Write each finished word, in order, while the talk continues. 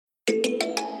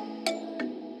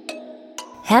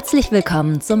Herzlich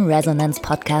willkommen zum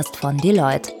Resonance-Podcast von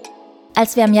Deloitte.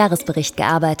 Als wir am Jahresbericht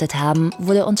gearbeitet haben,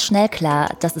 wurde uns schnell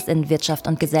klar, dass es in Wirtschaft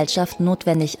und Gesellschaft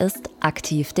notwendig ist,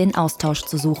 aktiv den Austausch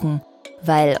zu suchen.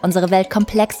 Weil unsere Welt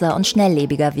komplexer und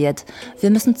schnelllebiger wird. Wir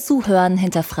müssen zuhören,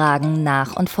 hinterfragen,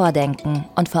 nach- und vordenken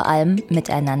und vor allem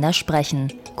miteinander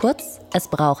sprechen. Kurz, es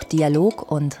braucht Dialog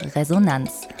und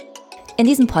Resonanz. In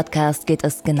diesem Podcast geht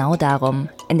es genau darum.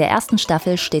 In der ersten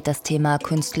Staffel steht das Thema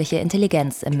künstliche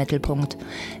Intelligenz im Mittelpunkt.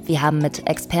 Wir haben mit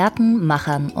Experten,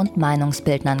 Machern und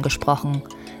Meinungsbildnern gesprochen.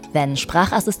 Wenn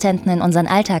Sprachassistenten in unseren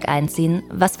Alltag einziehen,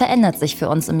 was verändert sich für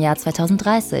uns im Jahr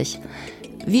 2030?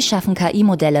 Wie schaffen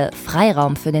KI-Modelle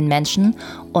Freiraum für den Menschen?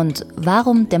 Und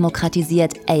warum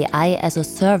demokratisiert AI as a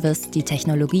Service die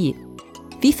Technologie?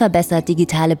 Wie verbessert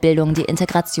digitale Bildung die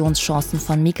Integrationschancen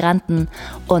von Migranten?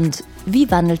 Und wie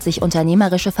wandelt sich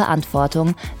unternehmerische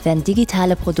Verantwortung, wenn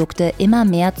digitale Produkte immer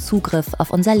mehr Zugriff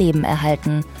auf unser Leben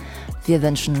erhalten? Wir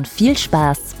wünschen viel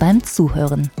Spaß beim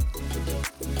Zuhören.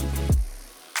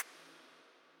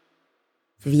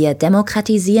 Wir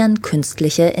demokratisieren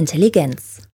künstliche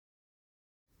Intelligenz.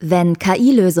 Wenn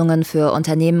KI-Lösungen für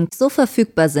Unternehmen so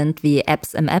verfügbar sind wie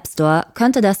Apps im App Store,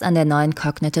 könnte das an der neuen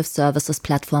Cognitive Services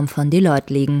Plattform von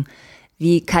Deloitte liegen.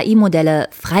 Wie KI-Modelle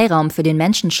Freiraum für den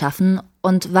Menschen schaffen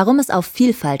und warum es auf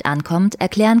Vielfalt ankommt,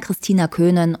 erklären Christina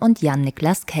Köhnen und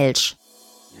Jan-Niklas Kelsch.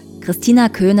 Christina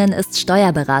Köhnen ist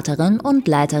Steuerberaterin und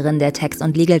Leiterin der Tax-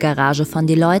 und Legal Garage von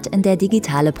Deloitte, in der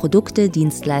digitale Produkte,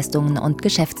 Dienstleistungen und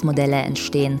Geschäftsmodelle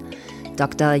entstehen.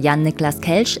 Dr. Jan-Niklas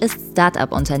Kelsch ist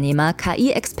Start-up-Unternehmer,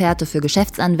 KI-Experte für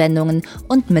Geschäftsanwendungen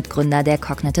und Mitgründer der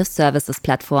Cognitive Services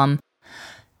Plattform.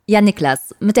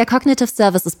 Jan-Niklas, mit der Cognitive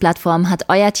Services Plattform hat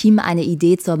euer Team eine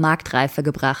Idee zur Marktreife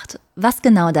gebracht. Was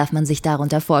genau darf man sich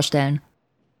darunter vorstellen?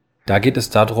 Da geht es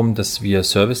darum, dass wir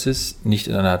Services nicht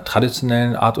in einer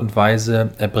traditionellen Art und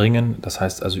Weise erbringen, das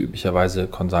heißt also üblicherweise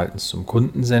Consultants zum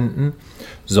Kunden senden,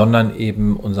 sondern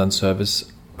eben unseren Service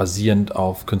basierend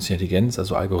auf künstlicher Intelligenz,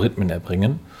 also Algorithmen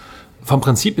erbringen. Vom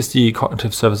Prinzip ist die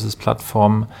Cognitive Services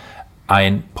Plattform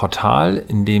ein Portal,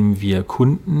 in dem wir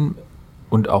Kunden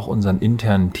und auch unseren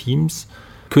internen Teams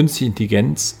künstliche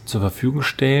Intelligenz zur Verfügung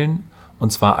stellen,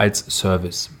 und zwar als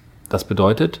Service. Das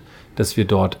bedeutet, dass wir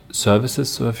dort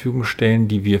Services zur Verfügung stellen,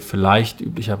 die wir vielleicht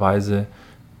üblicherweise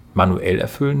manuell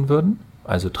erfüllen würden,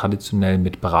 also traditionell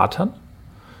mit Beratern.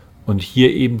 Und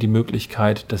hier eben die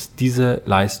Möglichkeit, dass diese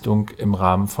Leistung im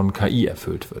Rahmen von KI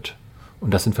erfüllt wird.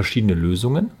 Und das sind verschiedene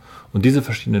Lösungen. Und diese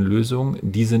verschiedenen Lösungen,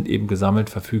 die sind eben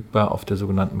gesammelt verfügbar auf der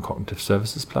sogenannten Cognitive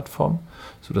Services Plattform,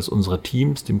 sodass unsere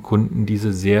Teams dem Kunden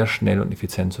diese sehr schnell und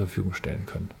effizient zur Verfügung stellen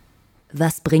können.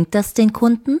 Was bringt das den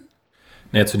Kunden?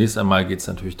 Naja, zunächst einmal geht es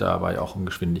natürlich dabei auch um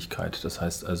Geschwindigkeit. Das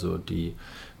heißt also, die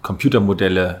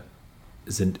Computermodelle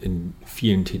sind in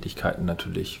vielen Tätigkeiten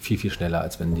natürlich viel, viel schneller,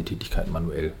 als wenn die Tätigkeiten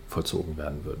manuell vollzogen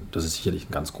werden würden. Das ist sicherlich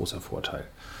ein ganz großer Vorteil.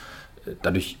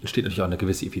 Dadurch entsteht natürlich auch eine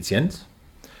gewisse Effizienz.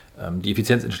 Die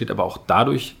Effizienz entsteht aber auch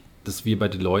dadurch, dass wir bei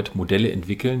Deloitte Modelle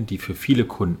entwickeln, die für viele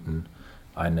Kunden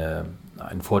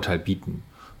einen Vorteil bieten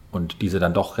und diese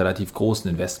dann doch relativ großen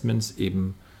Investments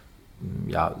eben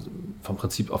vom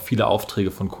Prinzip auf viele Aufträge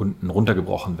von Kunden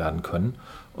runtergebrochen werden können.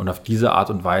 Und auf diese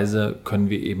Art und Weise können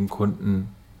wir eben Kunden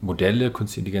Modelle,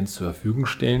 künstliche Intelligenz zur Verfügung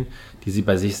stellen, die sie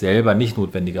bei sich selber nicht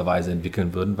notwendigerweise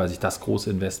entwickeln würden, weil sich das große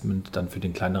Investment dann für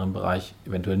den kleineren Bereich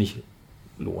eventuell nicht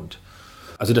lohnt.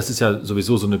 Also das ist ja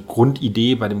sowieso so eine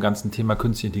Grundidee bei dem ganzen Thema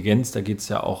künstliche Intelligenz. Da geht es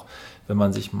ja auch, wenn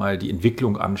man sich mal die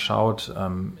Entwicklung anschaut,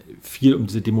 viel um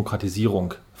diese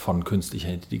Demokratisierung von künstlicher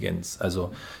Intelligenz.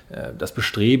 Also das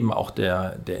Bestreben auch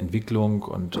der Entwicklung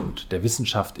und der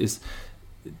Wissenschaft ist,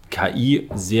 KI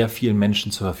sehr vielen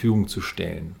Menschen zur Verfügung zu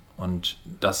stellen. Und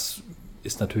das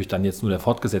ist natürlich dann jetzt nur der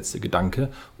fortgesetzte Gedanke.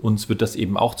 Uns wird das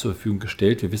eben auch zur Verfügung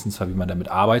gestellt. Wir wissen zwar, wie man damit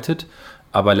arbeitet,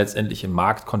 aber letztendlich im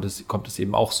Markt kommt es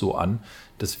eben auch so an,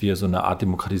 dass wir so eine Art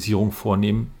Demokratisierung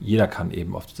vornehmen. Jeder kann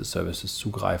eben auf diese Services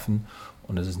zugreifen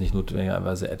und es ist nicht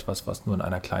notwendigerweise etwas, was nur in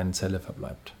einer kleinen Zelle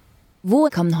verbleibt. Wo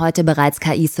kommen heute bereits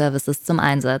KI-Services zum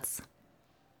Einsatz?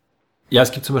 Ja,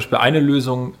 es gibt zum Beispiel eine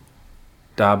Lösung,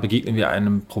 da begegnen wir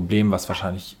einem Problem, was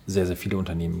wahrscheinlich sehr, sehr viele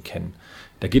Unternehmen kennen.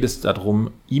 Da geht es darum,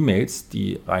 E-Mails,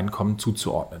 die reinkommen,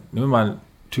 zuzuordnen. Nehmen wir mal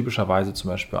typischerweise zum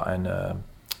Beispiel eine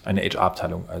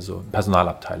HR-Abteilung, also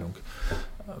Personalabteilung.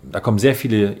 Da kommen sehr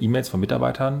viele E-Mails von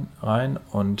Mitarbeitern rein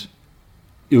und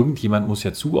irgendjemand muss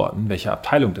ja zuordnen, welche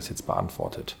Abteilung das jetzt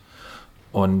beantwortet.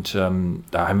 Und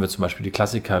da haben wir zum Beispiel die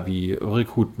Klassiker wie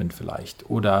Recruitment vielleicht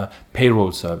oder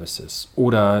Payroll Services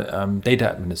oder Data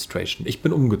Administration. Ich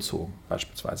bin umgezogen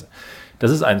beispielsweise. Das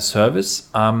ist ein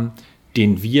Service,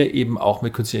 den wir eben auch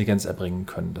mit künstlicher Intelligenz erbringen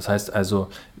können. Das heißt also,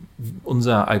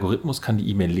 unser Algorithmus kann die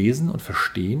E-Mail lesen und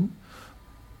verstehen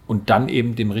und dann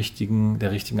eben der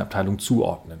richtigen Abteilung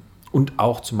zuordnen. Und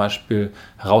auch zum Beispiel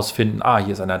herausfinden,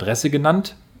 hier ist eine Adresse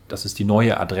genannt, das ist die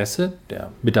neue Adresse,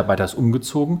 der Mitarbeiter ist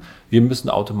umgezogen, wir müssen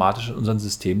automatisch in unserem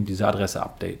System diese Adresse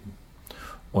updaten.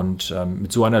 Und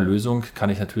mit so einer Lösung kann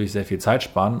ich natürlich sehr viel Zeit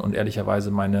sparen und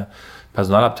ehrlicherweise meine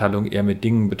Personalabteilung eher mit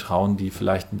Dingen betrauen, die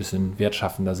vielleicht ein bisschen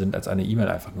wertschaffender sind, als eine E-Mail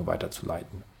einfach nur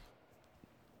weiterzuleiten.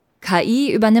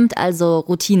 KI übernimmt also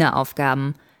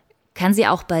Routineaufgaben. Kann sie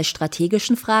auch bei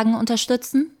strategischen Fragen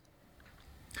unterstützen?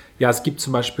 Ja, es gibt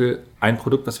zum Beispiel ein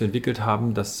Produkt, was wir entwickelt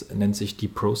haben, das nennt sich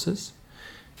Deep Process.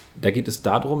 Da geht es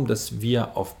darum, dass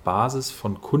wir auf Basis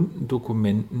von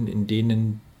Kundendokumenten, in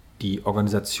denen die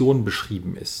Organisation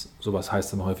beschrieben ist, sowas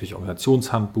heißt dann häufig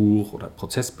Organisationshandbuch oder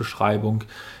Prozessbeschreibung,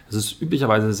 das ist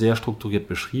üblicherweise sehr strukturiert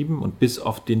beschrieben und bis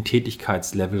auf den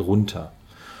Tätigkeitslevel runter.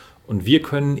 Und wir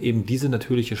können eben diese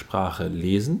natürliche Sprache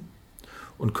lesen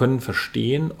und können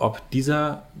verstehen, ob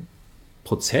dieser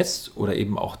Prozess oder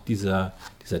eben auch dieser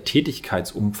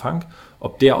Tätigkeitsumfang,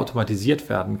 ob der automatisiert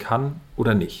werden kann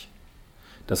oder nicht.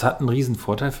 Das hat einen riesen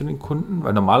Vorteil für den Kunden,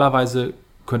 weil normalerweise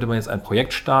könnte man jetzt ein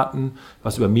Projekt starten,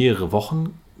 was über mehrere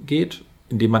Wochen geht,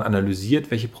 indem man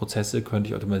analysiert, welche Prozesse könnte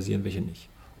ich automatisieren, welche nicht.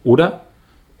 Oder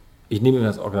ich nehme mir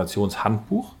das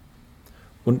Organisationshandbuch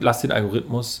und lasse den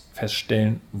Algorithmus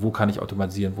feststellen, wo kann ich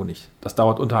automatisieren, wo nicht. Das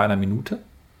dauert unter einer Minute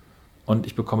und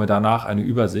ich bekomme danach eine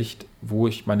Übersicht, wo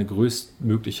ich meine größte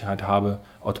Möglichkeit habe,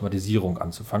 Automatisierung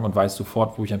anzufangen und weiß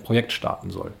sofort, wo ich ein Projekt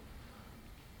starten soll.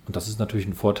 Und das ist natürlich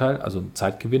ein Vorteil, also ein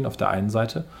Zeitgewinn auf der einen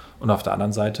Seite und auf der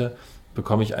anderen Seite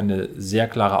bekomme ich eine sehr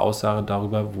klare Aussage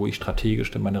darüber, wo ich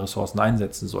strategisch denn meine Ressourcen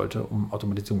einsetzen sollte, um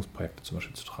Automatisierungsprojekte zum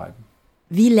Beispiel zu treiben.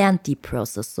 Wie lernt Deep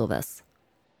Process sowas?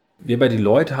 Wir bei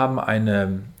Deloitte haben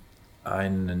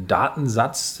einen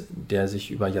Datensatz, der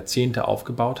sich über Jahrzehnte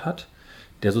aufgebaut hat,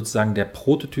 der sozusagen der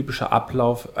prototypische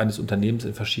Ablauf eines Unternehmens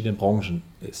in verschiedenen Branchen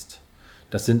ist.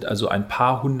 Das sind also ein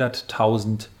paar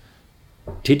 100.000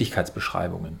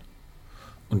 Tätigkeitsbeschreibungen.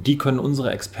 Und die können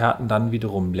unsere Experten dann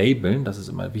wiederum labeln, das ist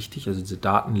immer wichtig, also diese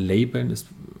Daten labeln ist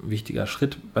ein wichtiger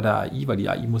Schritt bei der AI, weil die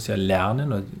AI muss ja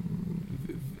lernen,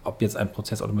 ob jetzt ein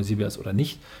Prozess automatisierbar ist oder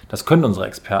nicht. Das können unsere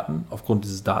Experten aufgrund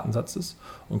dieses Datensatzes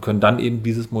und können dann eben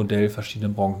dieses Modell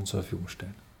verschiedenen Branchen zur Verfügung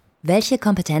stellen. Welche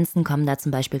Kompetenzen kommen da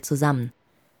zum Beispiel zusammen?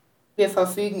 Wir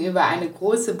verfügen über eine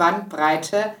große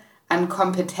Bandbreite an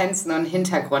Kompetenzen und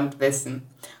Hintergrundwissen.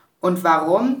 Und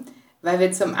warum? Weil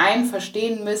wir zum einen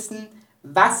verstehen müssen,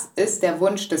 was ist der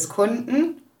Wunsch des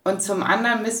Kunden? Und zum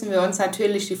anderen müssen wir uns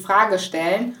natürlich die Frage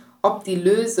stellen, ob die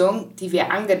Lösung, die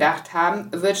wir angedacht haben,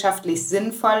 wirtschaftlich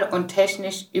sinnvoll und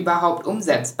technisch überhaupt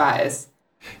umsetzbar ist.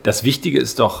 Das Wichtige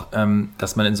ist doch,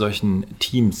 dass man in solchen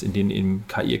Teams, in denen eben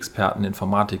KI-Experten,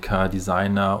 Informatiker,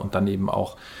 Designer und dann eben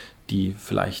auch die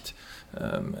vielleicht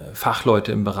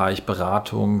Fachleute im Bereich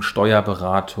Beratung,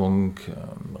 Steuerberatung,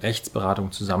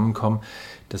 Rechtsberatung zusammenkommen,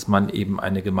 dass man eben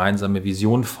eine gemeinsame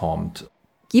Vision formt.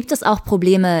 Gibt es auch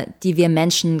Probleme, die wir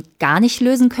Menschen gar nicht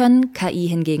lösen können, KI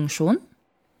hingegen schon?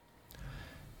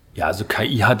 Ja, also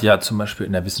KI hat ja zum Beispiel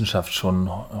in der Wissenschaft schon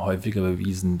häufiger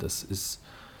bewiesen, dass es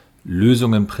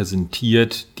Lösungen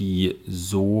präsentiert, die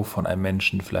so von einem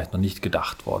Menschen vielleicht noch nicht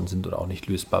gedacht worden sind oder auch nicht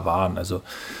lösbar waren. Also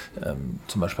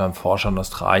zum Beispiel haben Forscher in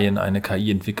Australien eine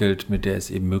KI entwickelt, mit der es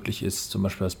eben möglich ist, zum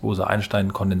Beispiel das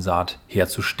Bose-Einstein-Kondensat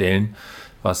herzustellen,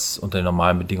 was unter den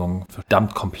normalen Bedingungen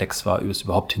verdammt komplex war, es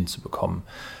überhaupt hinzubekommen.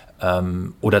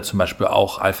 Oder zum Beispiel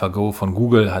auch AlphaGo von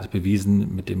Google hat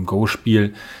bewiesen mit dem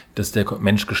Go-Spiel, dass der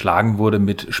Mensch geschlagen wurde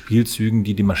mit Spielzügen,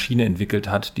 die die Maschine entwickelt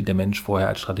hat, die der Mensch vorher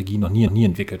als Strategie noch nie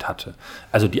entwickelt hatte.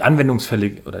 Also die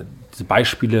Anwendungsfälle oder diese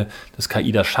Beispiele, dass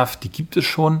KI das schafft, die gibt es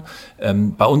schon.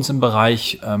 Bei uns im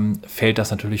Bereich fällt das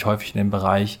natürlich häufig in den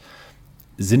Bereich,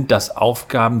 sind das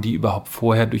Aufgaben, die überhaupt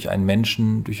vorher durch einen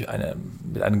Menschen mit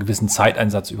einem gewissen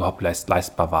Zeiteinsatz überhaupt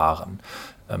leistbar waren.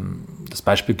 Das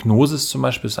Beispiel Gnosis zum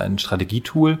Beispiel ist ein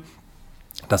Strategietool,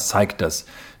 das zeigt das.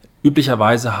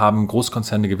 Üblicherweise haben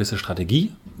Großkonzerne gewisse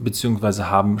Strategie, beziehungsweise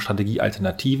haben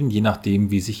Strategiealternativen, je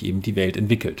nachdem, wie sich eben die Welt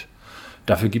entwickelt.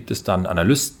 Dafür gibt es dann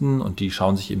Analysten und die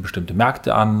schauen sich eben bestimmte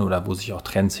Märkte an oder wo sich auch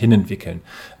Trends hinentwickeln.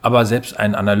 Aber selbst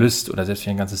ein Analyst oder selbst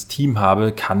wenn ich ein ganzes Team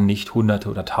habe, kann nicht Hunderte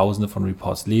oder Tausende von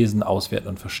Reports lesen, auswerten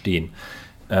und verstehen.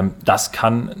 Das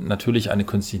kann natürlich eine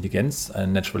künstliche Intelligenz,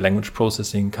 ein Natural Language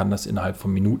Processing kann das innerhalb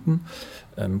von Minuten.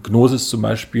 Gnosis zum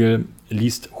Beispiel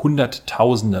liest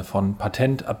Hunderttausende von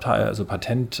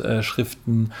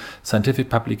Patentschriften, Scientific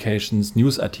Publications,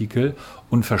 Newsartikel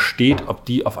und versteht, ob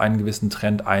die auf einen gewissen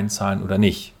Trend einzahlen oder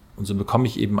nicht. Und so bekomme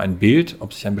ich eben ein Bild,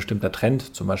 ob sich ein bestimmter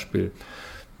Trend, zum Beispiel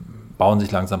bauen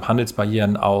sich langsam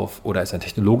Handelsbarrieren auf oder ist ein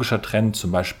technologischer Trend,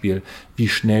 zum Beispiel wie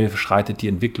schnell schreitet die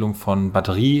Entwicklung von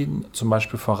Batterien zum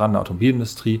Beispiel voran, der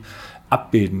Automobilindustrie,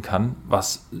 abbilden kann,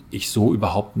 was ich so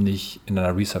überhaupt nicht in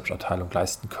einer Research-Abteilung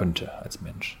leisten könnte als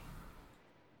Mensch.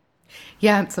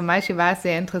 Ja, zum Beispiel war es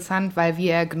sehr interessant, weil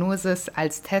wir Gnosis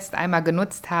als Test einmal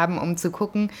genutzt haben, um zu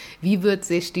gucken, wie wird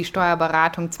sich die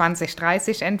Steuerberatung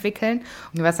 2030 entwickeln.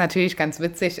 Und was natürlich ganz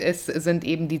witzig ist, sind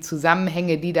eben die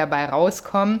Zusammenhänge, die dabei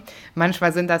rauskommen.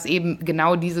 Manchmal sind das eben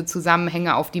genau diese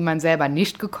Zusammenhänge, auf die man selber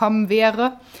nicht gekommen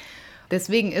wäre.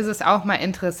 Deswegen ist es auch mal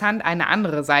interessant, eine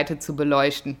andere Seite zu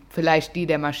beleuchten, vielleicht die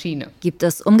der Maschine. Gibt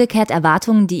es umgekehrt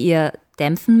Erwartungen, die ihr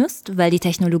dämpfen müsst, weil die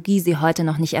Technologie sie heute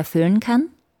noch nicht erfüllen kann?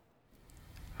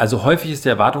 Also häufig ist die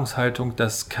Erwartungshaltung,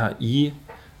 dass KI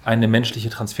eine menschliche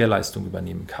Transferleistung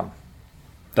übernehmen kann.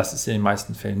 Das ist in den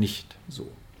meisten Fällen nicht so.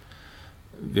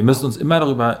 Wir müssen uns immer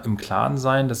darüber im Klaren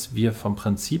sein, dass wir vom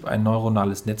Prinzip ein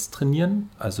neuronales Netz trainieren,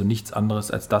 also nichts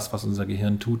anderes als das, was unser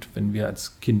Gehirn tut, wenn wir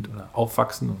als Kind oder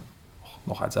aufwachsen, auch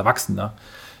noch als Erwachsener,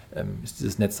 ist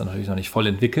dieses Netz dann natürlich noch nicht voll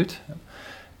entwickelt.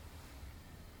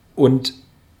 Und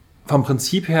vom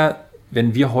Prinzip her,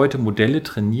 wenn wir heute Modelle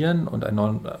trainieren und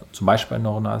zum Beispiel ein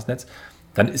neuronales Netz,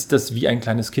 dann ist das wie ein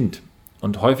kleines Kind.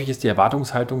 Und häufig ist die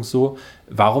Erwartungshaltung so,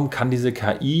 warum kann diese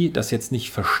KI das jetzt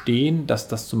nicht verstehen, dass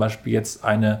das zum Beispiel jetzt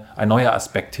ein neuer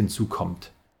Aspekt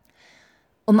hinzukommt?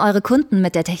 Um eure Kunden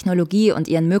mit der Technologie und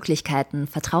ihren Möglichkeiten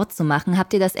vertraut zu machen,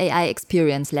 habt ihr das AI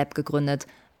Experience Lab gegründet.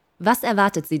 Was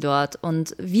erwartet sie dort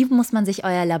und wie muss man sich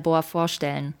euer Labor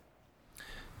vorstellen?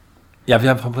 Ja,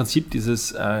 wir haben vom Prinzip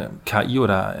dieses KI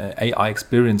oder AI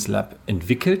Experience Lab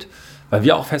entwickelt, weil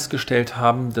wir auch festgestellt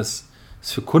haben, dass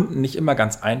es für Kunden nicht immer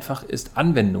ganz einfach ist,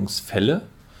 Anwendungsfälle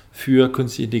für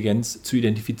künstliche Intelligenz zu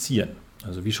identifizieren.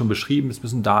 Also wie schon beschrieben, es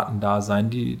müssen Daten da sein,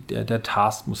 der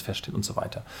Task muss feststehen und so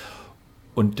weiter.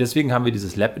 Und deswegen haben wir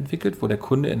dieses Lab entwickelt, wo der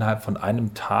Kunde innerhalb von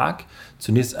einem Tag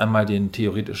zunächst einmal den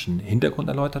theoretischen Hintergrund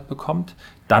erläutert bekommt,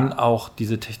 dann auch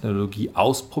diese Technologie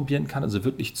ausprobieren kann, also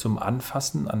wirklich zum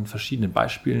Anfassen an verschiedenen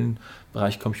Beispielen im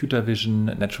Bereich Computer Vision,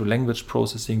 Natural Language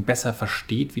Processing, besser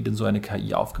versteht, wie denn so eine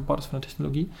KI aufgebaut ist von der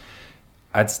Technologie.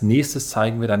 Als nächstes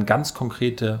zeigen wir dann ganz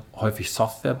konkrete, häufig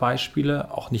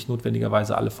Softwarebeispiele, auch nicht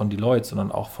notwendigerweise alle von Deloitte,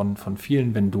 sondern auch von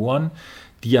vielen Vendoren,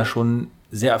 die ja schon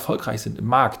sehr erfolgreich sind im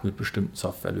Markt mit bestimmten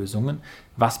Softwarelösungen.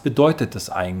 Was bedeutet das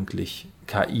eigentlich,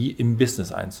 KI im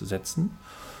Business einzusetzen?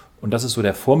 Und das ist so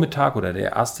der Vormittag oder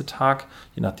der erste Tag,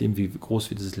 je nachdem, wie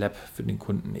groß wir dieses Lab für den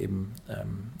Kunden eben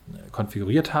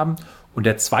konfiguriert haben. Und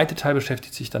der zweite Teil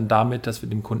beschäftigt sich dann damit, dass wir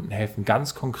dem Kunden helfen,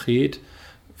 ganz konkret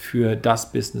für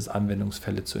das Business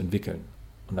Anwendungsfälle zu entwickeln.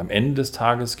 Und am Ende des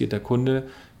Tages geht der Kunde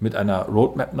mit einer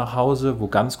Roadmap nach Hause, wo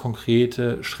ganz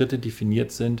konkrete Schritte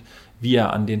definiert sind, wie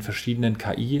er an den verschiedenen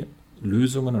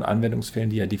KI-Lösungen und Anwendungsfällen,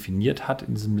 die er definiert hat,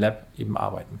 in diesem Lab eben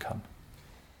arbeiten kann.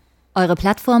 Eure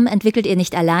Plattform entwickelt ihr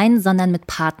nicht allein, sondern mit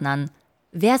Partnern.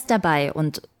 Wer ist dabei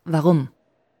und warum?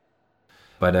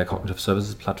 Bei der Cognitive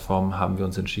Services Plattform haben wir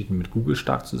uns entschieden, mit Google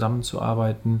stark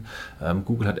zusammenzuarbeiten.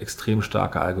 Google hat extrem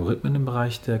starke Algorithmen im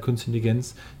Bereich der Künstlichen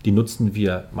Intelligenz. Die nutzen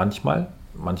wir manchmal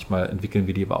entwickeln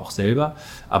wir die aber auch selber.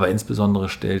 Aber insbesondere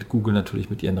stellt Google natürlich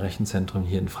mit ihren Rechenzentren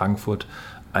hier in Frankfurt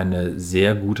eine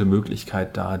sehr gute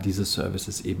Möglichkeit dar, diese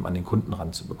Services eben an den Kunden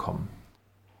ranzubekommen.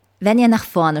 Wenn ihr nach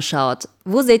vorne schaut,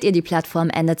 wo seht ihr die Plattform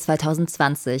Ende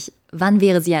 2020? Wann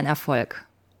wäre sie ein Erfolg?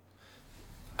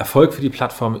 Erfolg für die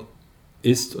Plattform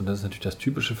ist, und das ist natürlich das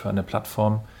Typische für eine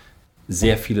Plattform,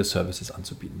 sehr viele Services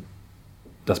anzubieten.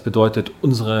 Das bedeutet,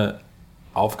 unsere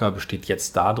Aufgabe besteht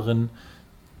jetzt darin,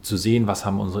 zu sehen, was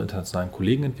haben unsere internationalen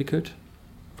Kollegen entwickelt,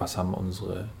 was haben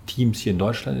unsere Teams hier in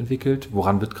Deutschland entwickelt,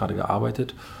 woran wird gerade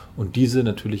gearbeitet und diese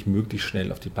natürlich möglichst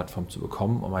schnell auf die Plattform zu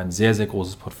bekommen, um ein sehr, sehr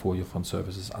großes Portfolio von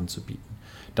Services anzubieten.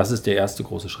 Das ist der erste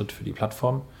große Schritt für die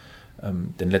Plattform,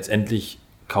 denn letztendlich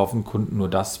kaufen Kunden nur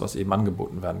das, was eben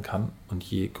angeboten werden kann und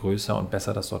je größer und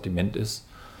besser das Sortiment ist,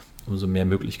 umso mehr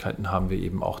Möglichkeiten haben wir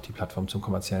eben auch, die Plattform zum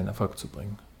kommerziellen Erfolg zu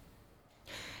bringen.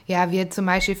 Ja, wir zum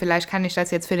Beispiel, vielleicht kann ich das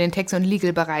jetzt für den Tax- und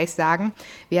Legal-Bereich sagen,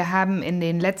 wir haben in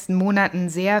den letzten Monaten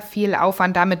sehr viel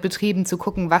Aufwand damit betrieben, zu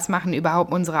gucken, was machen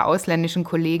überhaupt unsere ausländischen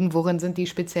Kollegen, worin sind die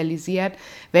spezialisiert,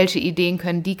 welche Ideen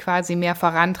können die quasi mehr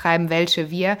vorantreiben,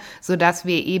 welche wir, sodass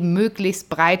wir eben möglichst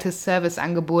breites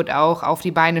Serviceangebot auch auf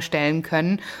die Beine stellen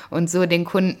können und so den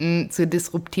Kunden zu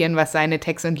disruptieren, was seine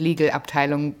Tax- und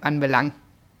Legal-Abteilung anbelangt.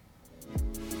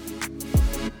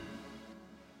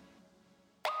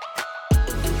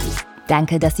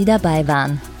 Danke, dass Sie dabei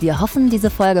waren. Wir hoffen, diese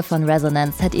Folge von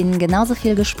Resonance hat Ihnen genauso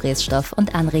viel Gesprächsstoff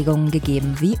und Anregungen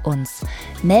gegeben wie uns.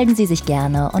 Melden Sie sich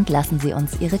gerne und lassen Sie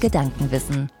uns Ihre Gedanken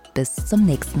wissen. Bis zum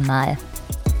nächsten Mal.